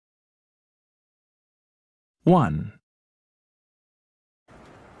1.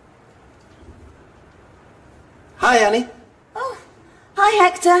 Hi, Annie. Oh, hi,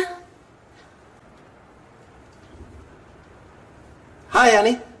 Hector. Hi,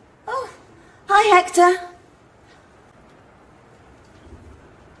 Annie. Oh, hi, Hector.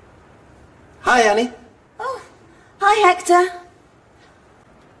 Hi, Annie. Oh, hi, Hector.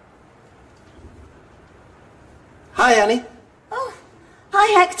 Hi, Annie. Oh, hi,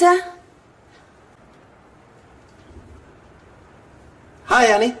 Hector. Hi,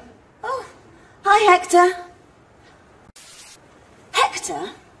 Annie. Oh, hi, Hector. Hector,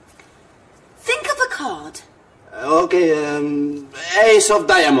 think of a card. Okay, Ace of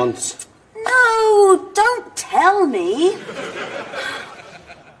Diamonds. No, don't tell me.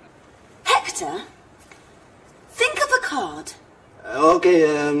 Hector, think of a card.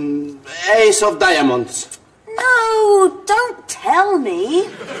 Okay, Ace of Diamonds. No, don't tell me.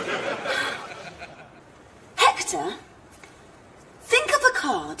 Hector, think of a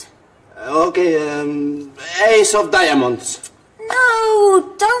card. Okay, Ace of Diamonds.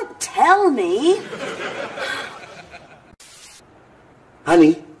 No, don't tell me.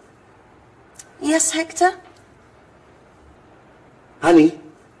 Honey. Yes, Hector? Honey.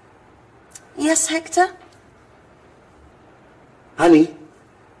 Yes, Hector? Honey.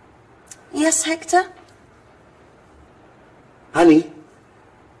 Yes, Hector? Honey.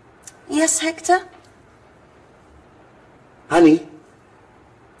 Yes, Hector? Honey.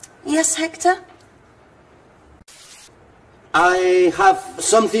 Yes, Hector? I have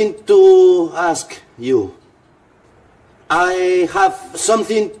something to ask you. I have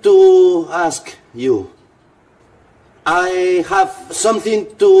something to ask you. I have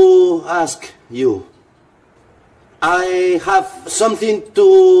something to ask you. I have something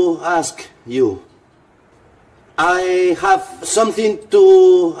to ask you. I have something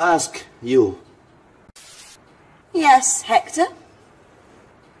to ask you. Yes, Hector?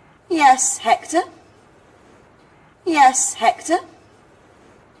 Yes, Hector? Yes, Hector?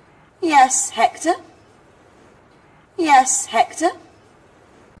 Yes, Hector? Yes, Hector?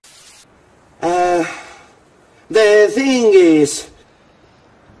 The thing is...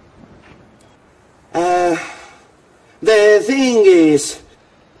 The thing is...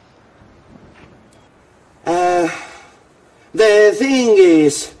 The thing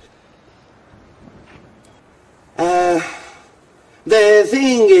is... The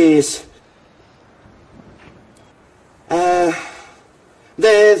thing is...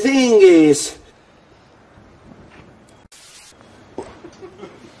 The thing is...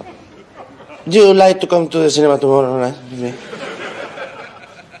 Do you like to come to the cinema tomorrow night with me?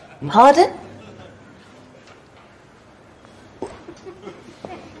 Pardon?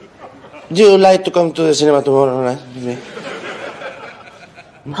 Do you like to come to the cinema tomorrow night with me?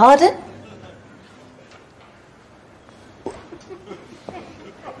 Pardon?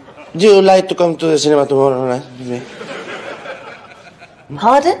 Do you like to come to the cinema tomorrow night with me?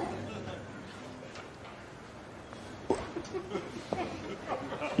 Pardon?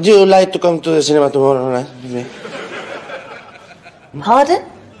 Do you like to come to the cinema tomorrow night with me? Pardon?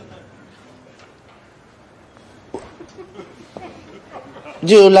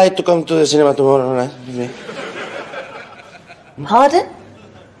 Do you like to come to the cinema tomorrow night with me? Pardon?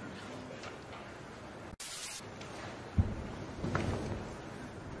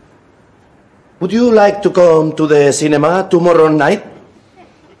 Would you like to come to the cinema tomorrow night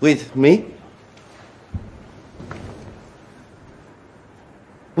with me?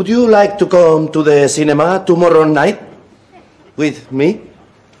 Would you like to come to the cinema tomorrow night with me?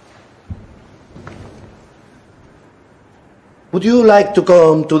 Would you like to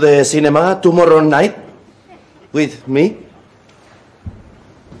come to the cinema tomorrow night with me?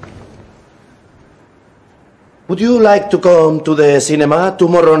 Would you like to come to the cinema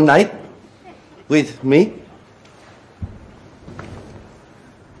tomorrow night with me?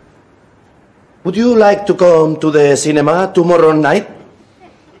 Would you like to come to the cinema tomorrow night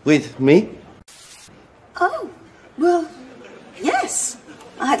with me? Oh, well, yes,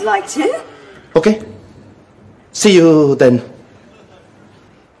 I'd like to. Okay. See you then.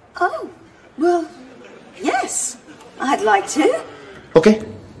 Oh, well, yes, I'd like to. Okay.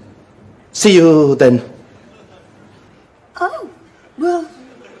 See you then. Oh, well,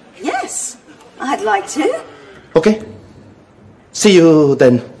 yes, I'd like to. Okay. See you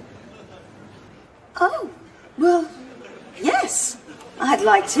then. Oh, well, yes, I'd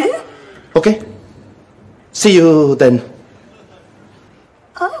like to. Okay. See you then.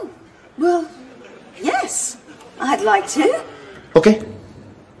 Oh, well, yes, I'd like to. Okay.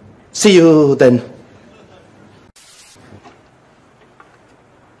 See you then.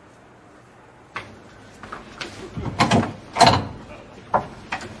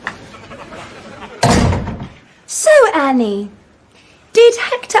 Annie, did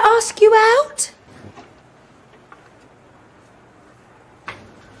Hector ask you out?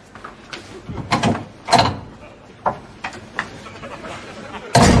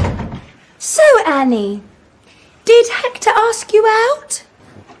 So, Annie, did Hector ask you out?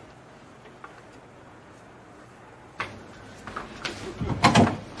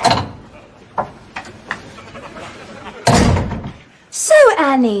 So,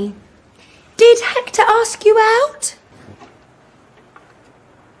 Annie, did Hector ask you out?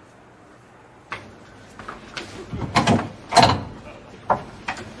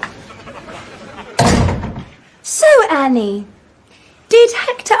 So, Annie, did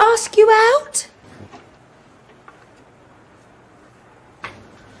Hector ask you out?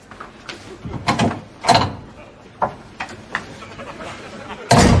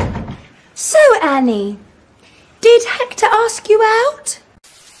 So, Annie, did Hector ask you out?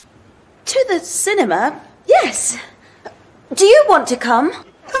 To the cinema? Yes. Do you want to come?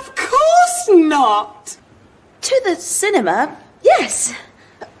 Of course not. To the cinema? Yes.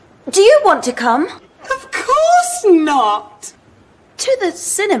 Do you want to come? Of course not. To the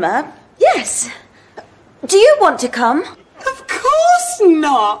cinema? Yes. Do you want to come? Of course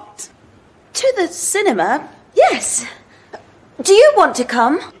not. To the cinema? Yes. Do you want to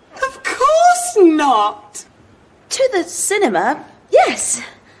come? Of course not. To the cinema? Yes.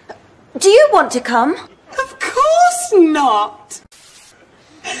 Do you want to come? Of course not.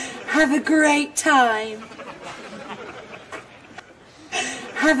 Have a great time.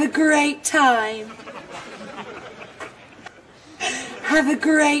 Have a great time. Have a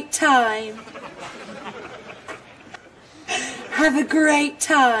great time. Have a great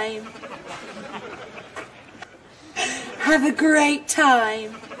time. Have a great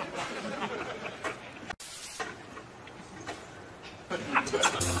time.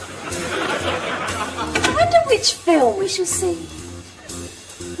 I wonder which film we shall see.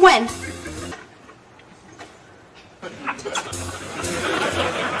 When?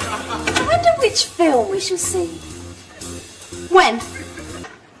 I wonder which film we shall see. When?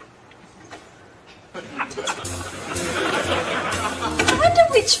 I wonder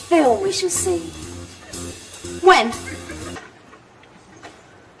which film we shall see. When?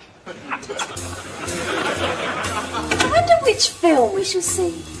 I wonder which film we shall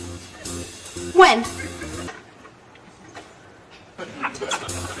see. When?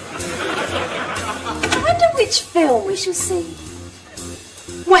 I wonder which film we shall see.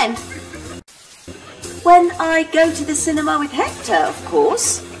 When? When I go to the cinema with Hector, of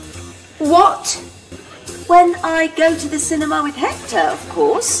course. What? When I go to the cinema with Hector, of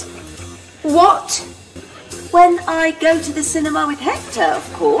course. What? When I go to the cinema with Hector,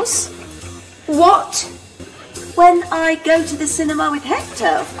 of course. What? When I go to the cinema with Hector,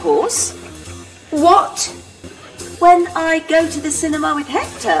 of course. What? When I go to the cinema with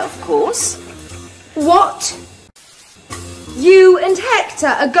Hector, of course. What? You and Hector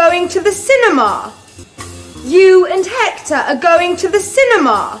are going to the cinema. You and Hector are going to the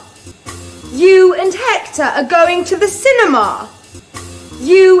cinema. You and Hector are going to the cinema.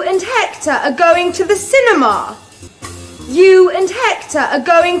 You and Hector are going to the cinema. You and Hector are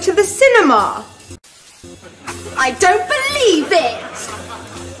going to the cinema. I don't believe it!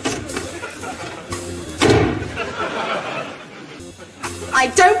 I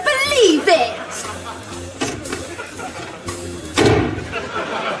don't believe it!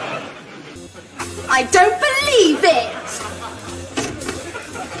 I don't believe it!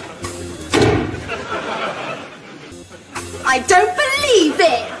 I don't believe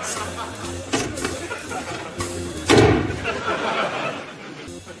it!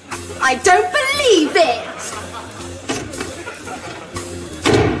 I don't believe it!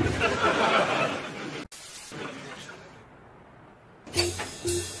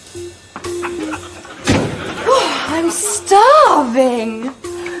 Oh, I'm starving.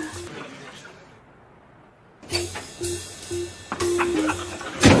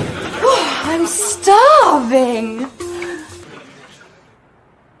 Oh, I'm starving.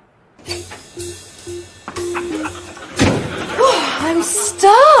 Oh, I'm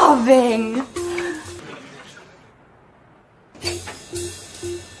starving.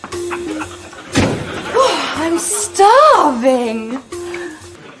 Oh, I'm starving.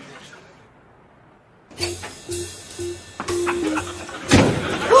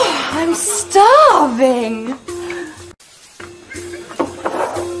 Oh, I'm starving.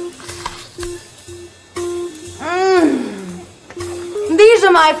 These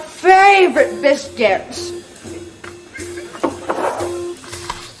are my favorite biscuits.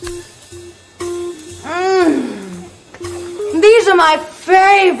 These are my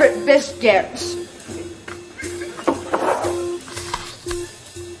favorite biscuits.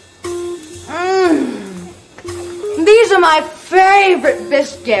 my favorite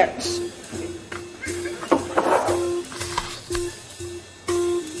biscuits.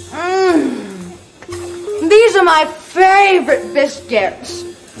 These are my favorite biscuits.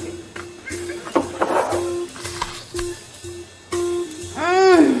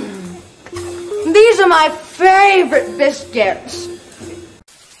 These are my favorite biscuits.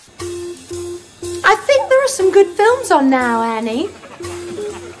 I think there are some good films on now, Annie.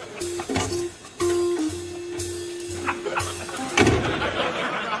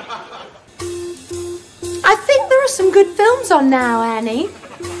 I think there are some good films on now, Annie.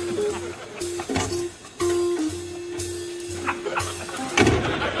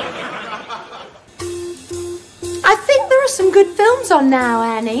 I think there are some good films on now,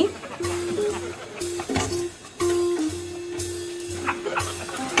 Annie.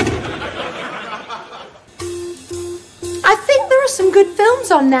 I think there are some good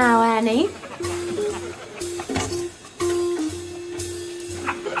films on now, Annie.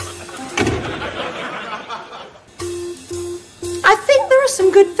 I think there are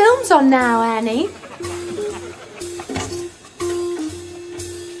some good films on now, Annie.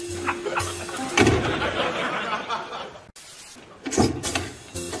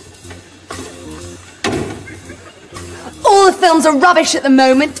 All the films are rubbish at the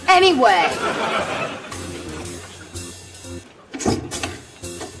moment, anyway.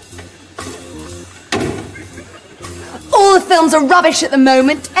 All the films are rubbish at the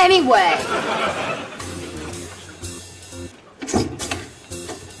moment, anyway.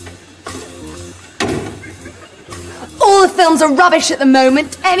 All the films are rubbish at the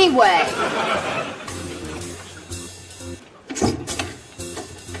moment, anyway.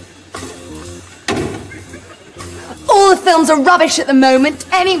 All the films are rubbish at the moment,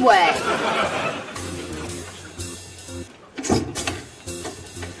 anyway.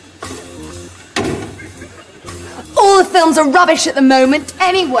 All the films are rubbish at the moment,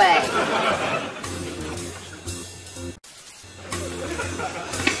 anyway.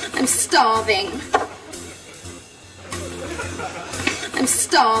 I'm starving. I'm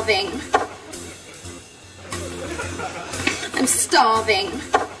starving. I'm starving.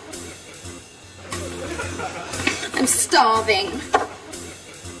 I'm starving.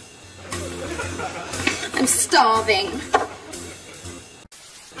 I'm starving.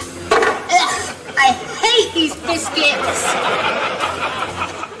 Ugh, I hate these biscuits.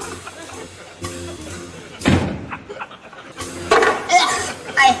 Ugh,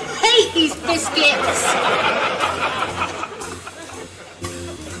 I hate these biscuits.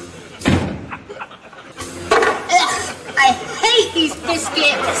 Ugh, I hate these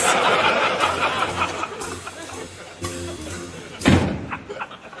biscuits.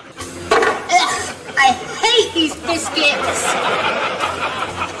 I hate these biscuits.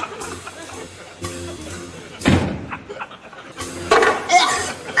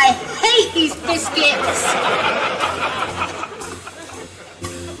 Ugh, I hate these biscuits.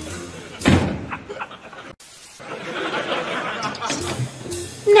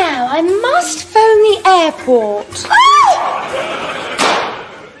 Now I must phone the airport.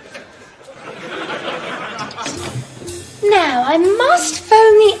 Now I must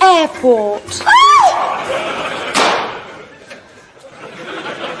phone the airport.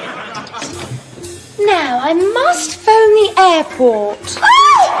 Now I must phone the airport.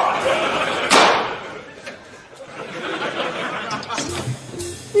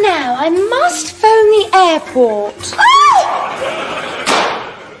 Now I must phone the airport.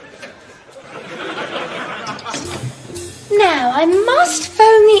 Now I must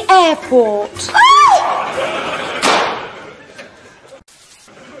phone the airport.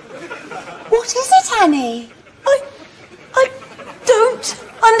 What is it, Annie? I don't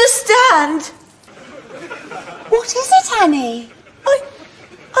understand. What is it, Annie? I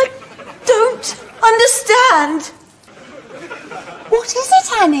don't understand. What is it,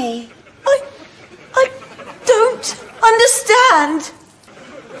 Annie? I don't understand.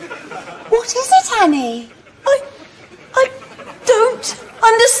 What is it, Annie? I don't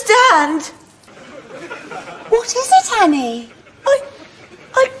understand. What is it, Annie?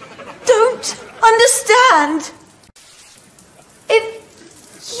 I don't understand. If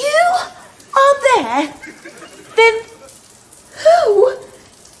you are there, then who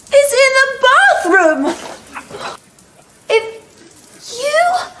is in the bathroom? If you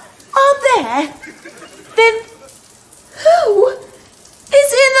are there, then who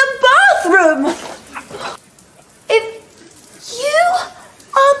is in the bathroom? If you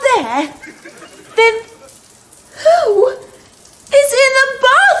are there, then who is in the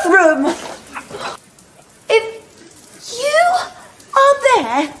bathroom? If you are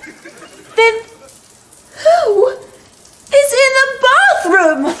there, then who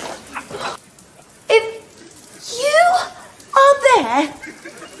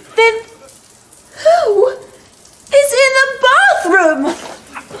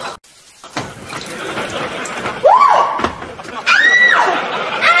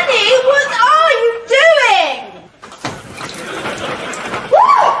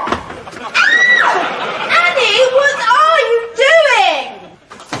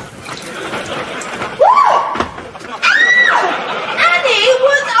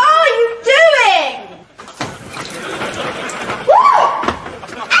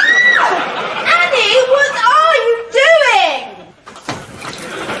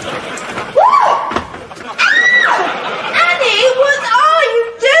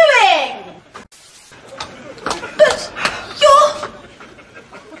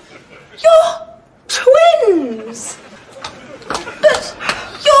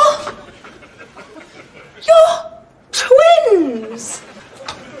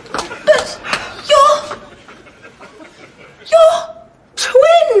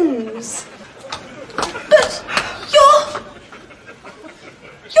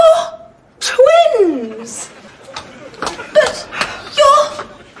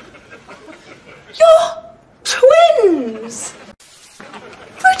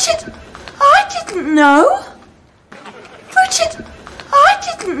know. Bridget, I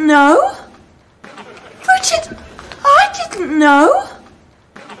didn't know. Bridget, I didn't know.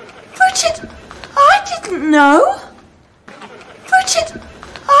 Bridget, I didn't know. Bridget,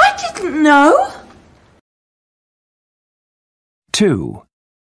 I didn't know. 2.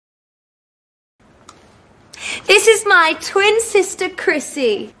 This is my twin sister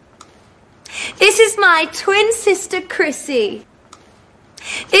Chrissy. This is my twin sister Chrissy.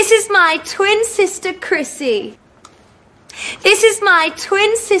 This is my twin sister Chrissy. This is my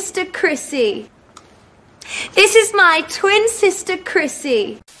twin sister Chrissy. This is my twin sister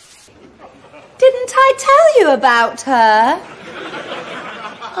Chrissy. Didn't I tell you about her?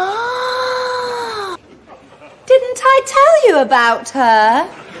 Ah. Didn't I tell you about her?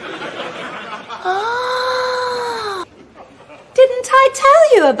 Ah. Didn't I tell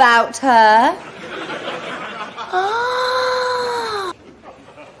you about her? Ah.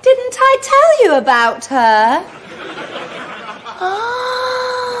 Didn't I tell you about her?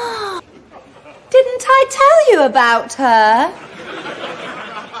 Ah. Didn't I tell you about her?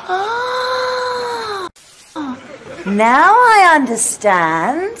 Ah. Now I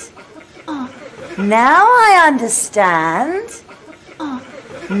understand. Now I understand.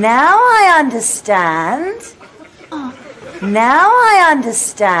 Now I understand. Now I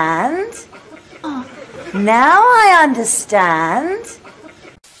understand. Now I understand.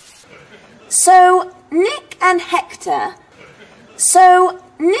 So Nick and Hector. So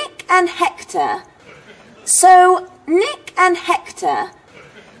Nick and Hector. So Nick and Hector.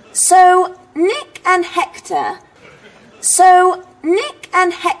 So Nick and Hector. So Nick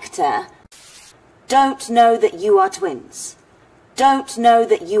and Hector don't know that you are twins. Don't know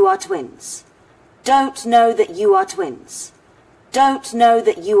that you are twins. Don't know that you are twins. Don't know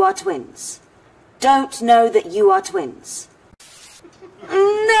that you are twins. Don't know that you are twins.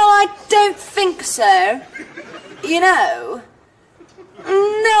 No, I don't think so. You know.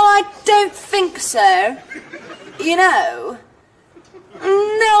 No, I don't think so. You know.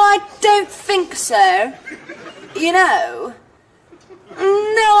 No, I don't think so. You know.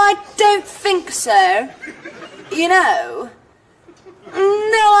 No, I don't think so. You know. No,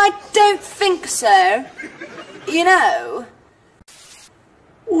 I don't think so. You know.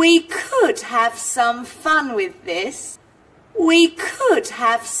 We could have some fun with this. We could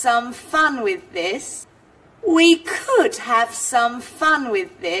have some fun with this. We could have some fun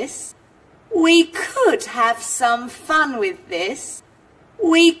with this. We could have some fun with this.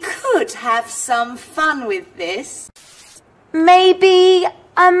 We could have some fun with this. Maybe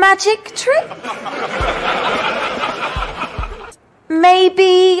a magic trick?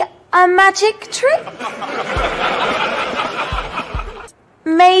 Maybe a magic trick?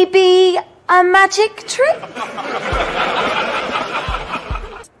 Maybe a magic trick?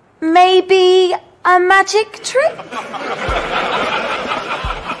 Maybe a magic trick?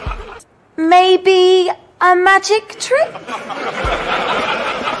 Maybe a magic trick?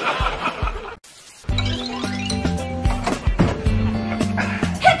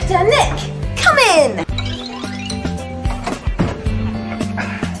 Hector, Nick, come in!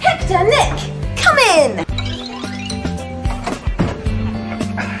 Hector, Nick, come in!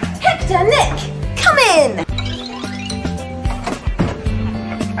 Hector, Nick, come in!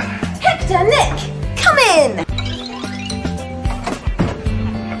 Hector, Nick, come in!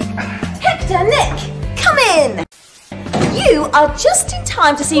 Hector, Nick, come in! You are just in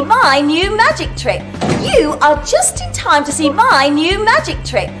time to see my new magic trick. You are just in time to see my new magic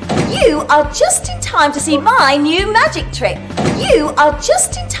trick. You are just in time to see my new magic trick. You are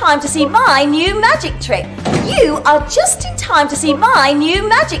just in time to see my new magic trick. You are just in time to see my new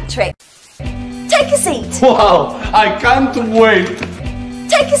magic trick. Take a seat. Wow, I can't wait.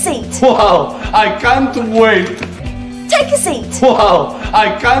 Take a seat. Wow, I can't wait. Take a seat. Wow,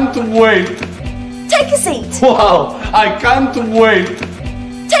 I can't wait. Take a seat. Wow, I can't wait.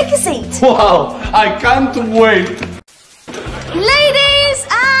 Take a seat. Wow, I can't wait. Ladies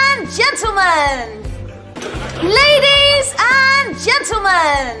and gentlemen. Ladies and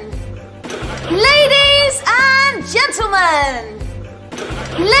gentlemen. Ladies and gentlemen.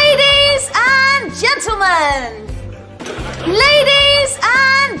 Ladies and gentlemen. Ladies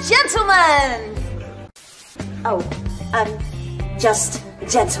and gentlemen. Oh, just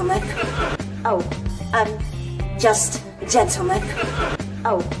gentlemen. Oh, just gentlemen.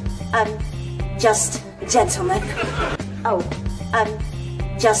 Oh, just gentlemen. Oh,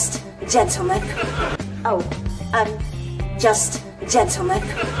 just gentlemen. Oh, just gentlemen.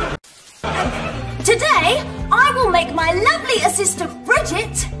 Today, I will make my lovely assistant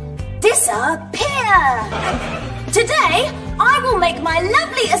Bridget disappear. Today, I will make my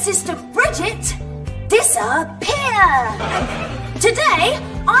lovely assistant Bridget disappear. Today,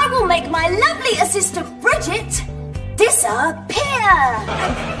 I will make my lovely assistant Bridget disappear.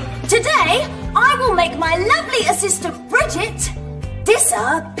 Today, I will make my lovely assistant Bridget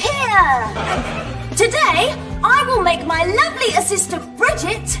disappear. Today, I will make my lovely assistant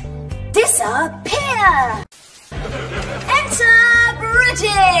Bridget disappear. Enter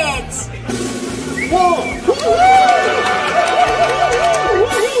Bridget.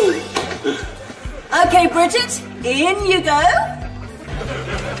 Okay, Bridget, in you go.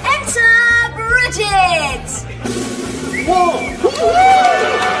 Enter Bridget.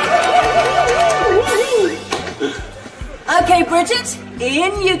 Okay, Bridget,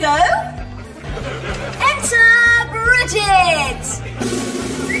 in you go. Enter Bridget.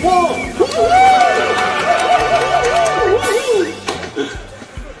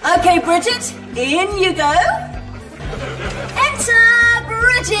 Okay, Bridget, in you go. Enter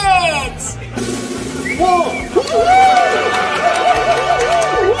Bridget.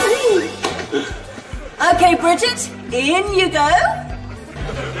 Okay, Bridget, in you go.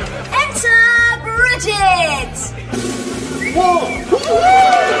 Enter Bridget.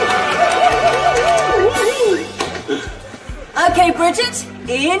 Okay, Bridget,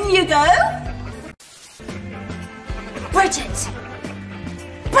 in you go. Bridget.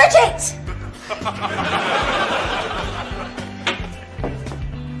 Bridget!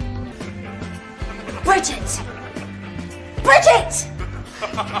 Bridget! Bridget!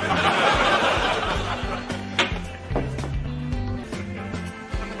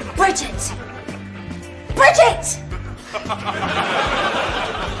 Bridget! Bridget!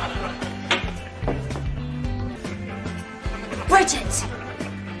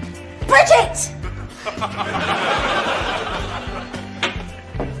 Bridget! Bridget!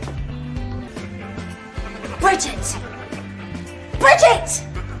 Bridget! Bridget!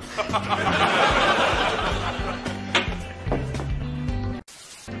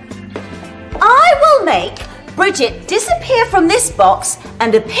 I will make Bridget disappear from this box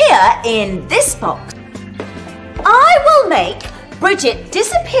and appear in this box. I will make Bridget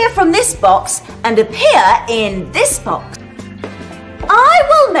disappear from this box and appear in this box. I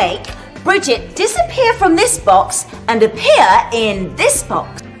will make Bridget disappear from this box and appear in this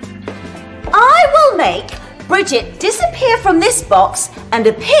box. I will make Bridget disappear from this box and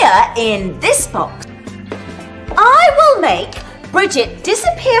appear in this box. I will make Bridget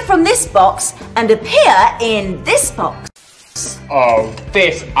disappear from this box and appear in this box. Oh,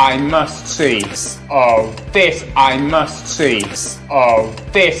 this I must see. Oh, this I must see. Oh,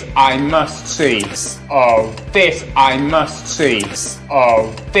 this I must see. Oh, this I must see.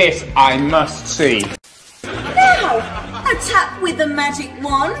 Oh, this I must see. Now, a tap with the magic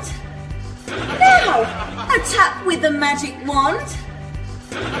wand. Now, a tap with the magic wand.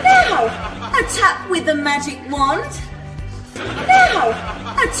 Now, a tap with the magic wand. Now,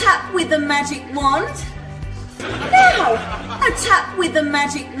 a tap with the magic wand. Now, a tap with the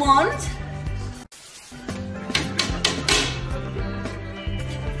magic wand.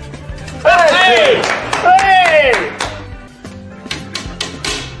 Hey! Hey!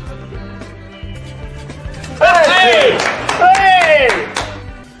 Hey! Hey!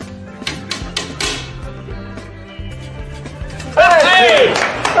 Hey! Hey!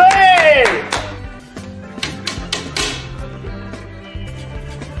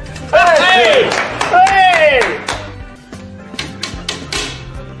 Hey! Hey!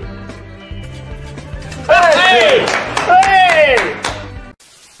 Hey! Hey!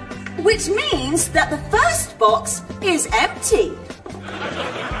 Which means that the first box is empty.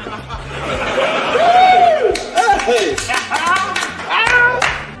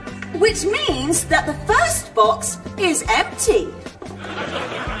 Which means that the first box is empty.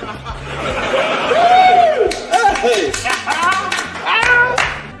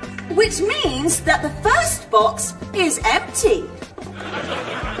 Which means that the first box is empty.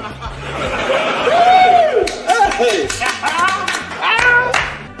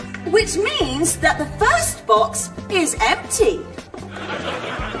 Which means that the first box is empty.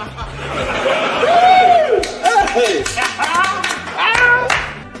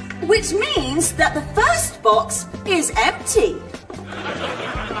 Which means that the first box is empty.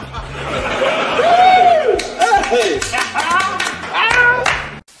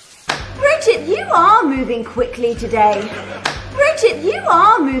 Bridget, you are moving quickly today. Bridget, you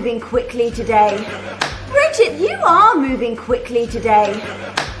are moving quickly today. Bridget, you are moving quickly today.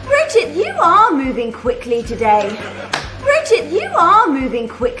 Bridget, you are moving quickly today. Bridget, you are moving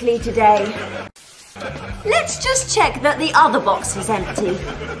quickly today. Let's just check that the other box is empty.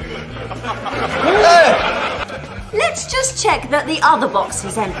 Let's just check that the other box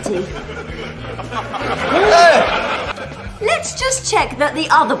is empty. Let's just check that the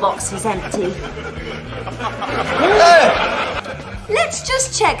other box is empty. Let's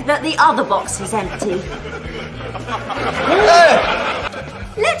just check that the other box is empty.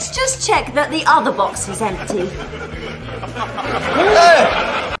 Let's just check that the other box is empty.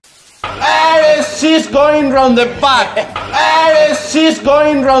 She's going round the back. She's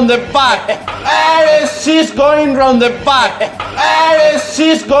going round the back. She's going round the back.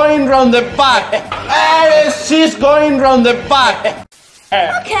 She's going round the back. She's going round the back.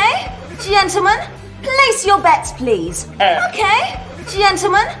 Okay, gentlemen, place your bets, please. Okay,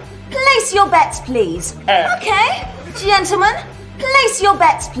 gentlemen, place your bets, please. Okay, gentlemen, place your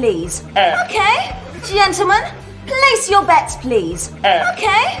bets, please. Okay, gentlemen, place your bets, please.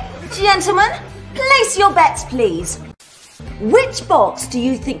 Okay, gentlemen, place your bets, please. Which box do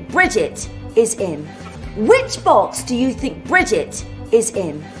you think Bridget is in? Which box do you think Bridget is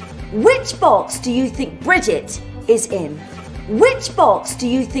in? Which box do you think Bridget is in? Which box do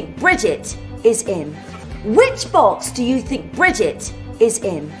you think Bridget is in? Which box do you think Bridget is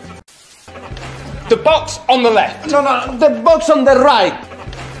in? The box on the left. No, the box on the right.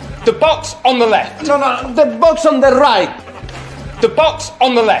 The box on the left. No, the box on the right. The box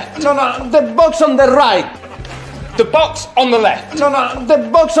on the left. No, the box on the right. The box on the left. No, the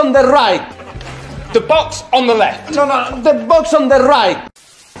box on the right. The box on the left. No, the box on the right.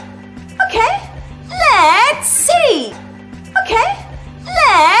 Okay, let's see. Okay,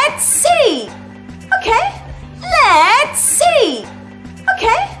 let's see. Okay, let's see.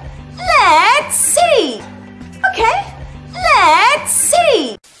 Okay, let's see. Okay, let's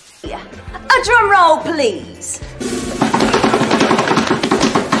see. A drum roll, please.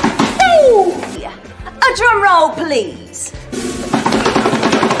 A drum roll, please.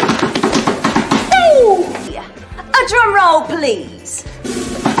 A drum roll, please.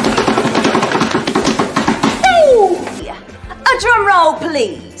 A drum roll,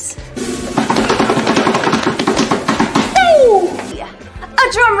 please.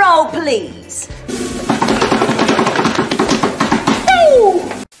 A drum roll, please.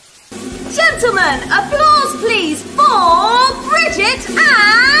 Gentlemen, applause please for Bridget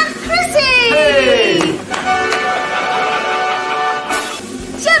and Chrissy! Hey!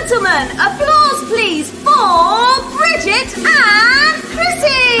 Gentlemen, applause please for Bridget and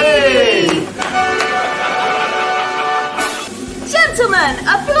Chrissy! Hey! Gentlemen,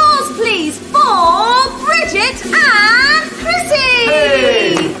 applause please for Bridget and Chrissy!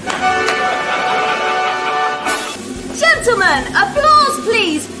 Hey! Gentlemen, applause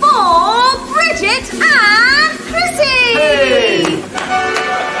please for Bridget and Chrissy! Hey!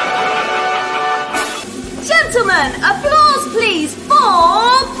 Gentlemen, applause please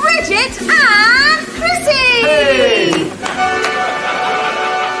for Bridget and Chrissy! Hey!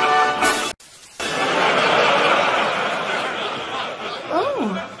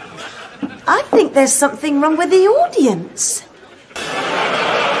 Oh, I think there's something wrong with the audience.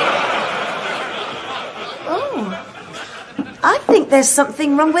 Oh, I think there's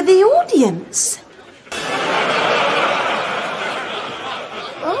something wrong with the audience.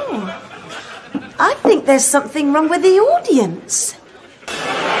 Oh, I think there's something wrong with the audience.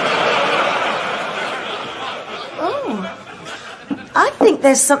 Oh, I think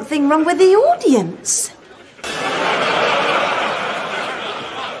there's something wrong with the audience.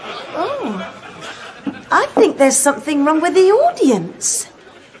 Oh, I think there's something wrong with the audience.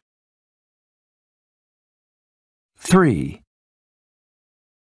 3.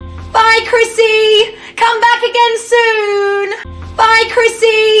 Bye, Chrissy! Come back again soon! Bye,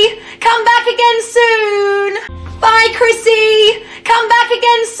 Chrissy! Come back again soon! Bye, Chrissy! Come back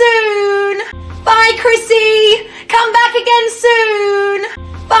again soon! Bye, Chrissy! Come back again soon!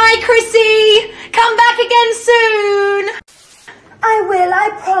 Bye, Chrissy! Come back again soon! I will, I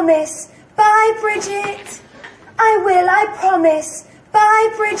promise. Bye, Bridget. I will, I promise. Bye,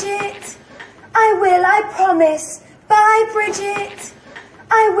 Bridget. I will, I promise. Bye, Bridget.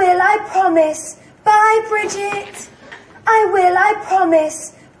 I will, I promise. Bye, Bridget. I will, I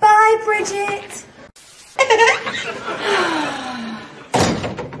promise. Bye, Bridget.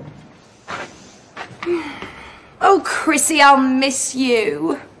 Oh, Chrissy, I'll miss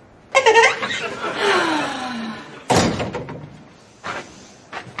you.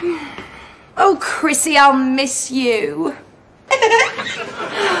 Oh, Chrissy, I'll miss you.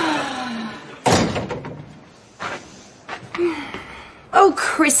 Oh,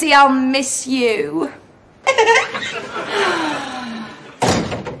 Chrissy, I'll miss you.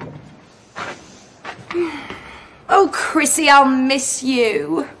 Oh, Chrissy, I'll miss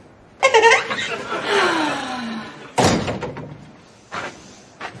you.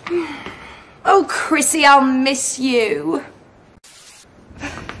 Oh, Chrissy, I'll miss you.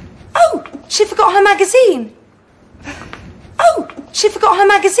 Oh, she forgot her magazine. Oh, she forgot her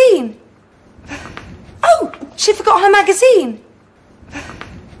magazine. Oh, she forgot her magazine.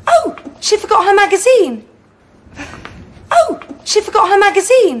 Oh, she forgot her magazine. Oh, she forgot her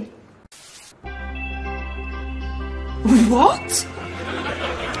magazine. What?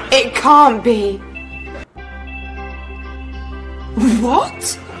 It can't be.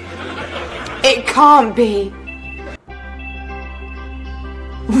 What? It can't be.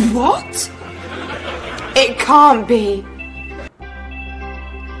 What? It can't be.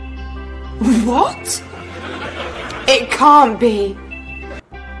 What? It can't be.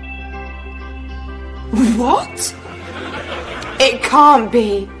 What? It can't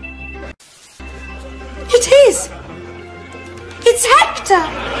be. It is. It's Hector.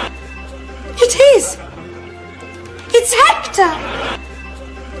 It is. It's Hector.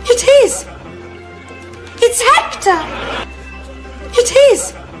 It is. It's Hector. It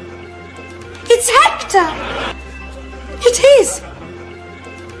is. It's Hector. It is.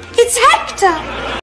 It's Hector.